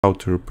How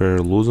to repair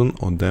loosened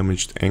or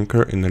damaged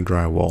anchor in a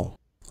drywall.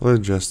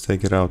 Let's just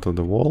take it out of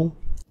the wall.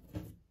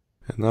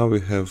 And now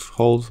we have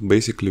holes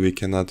basically we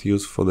cannot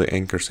use for the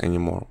anchors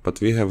anymore, but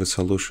we have a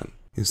solution.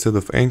 Instead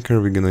of anchor,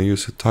 we're gonna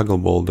use a toggle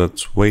ball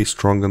that's way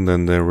stronger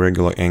than the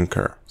regular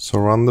anchor. So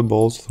run the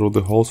balls through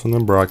the holes in the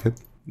bracket,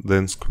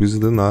 then squeeze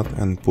the nut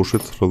and push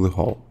it through the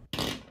hole.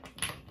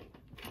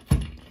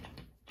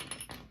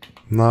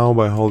 Now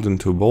by holding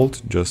two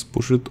bolts, just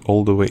push it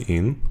all the way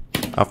in.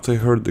 After you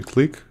heard the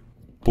click,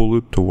 pull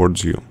it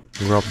towards you.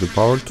 Grab the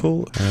power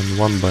tool and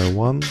one by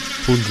one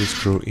put the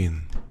screw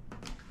in.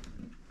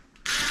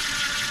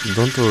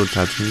 Don't over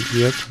tighten it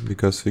yet,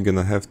 because we're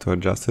gonna have to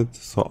adjust it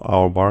so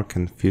our bar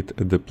can fit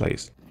at the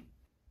place.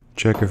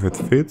 Check if it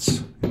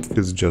fits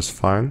just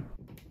fine.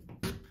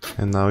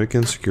 And now you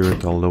can secure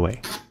it all the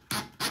way.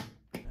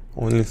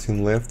 Only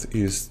thing left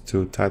is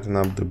to tighten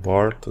up the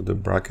bar to the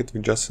bracket we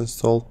just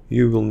installed.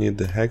 You will need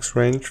the hex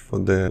wrench for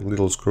the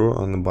little screw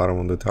on the bottom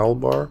of the towel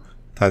bar.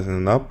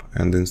 Tighten it up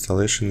and the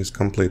installation is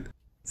complete.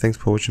 Thanks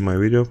for watching my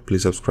video,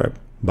 please subscribe.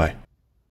 Bye.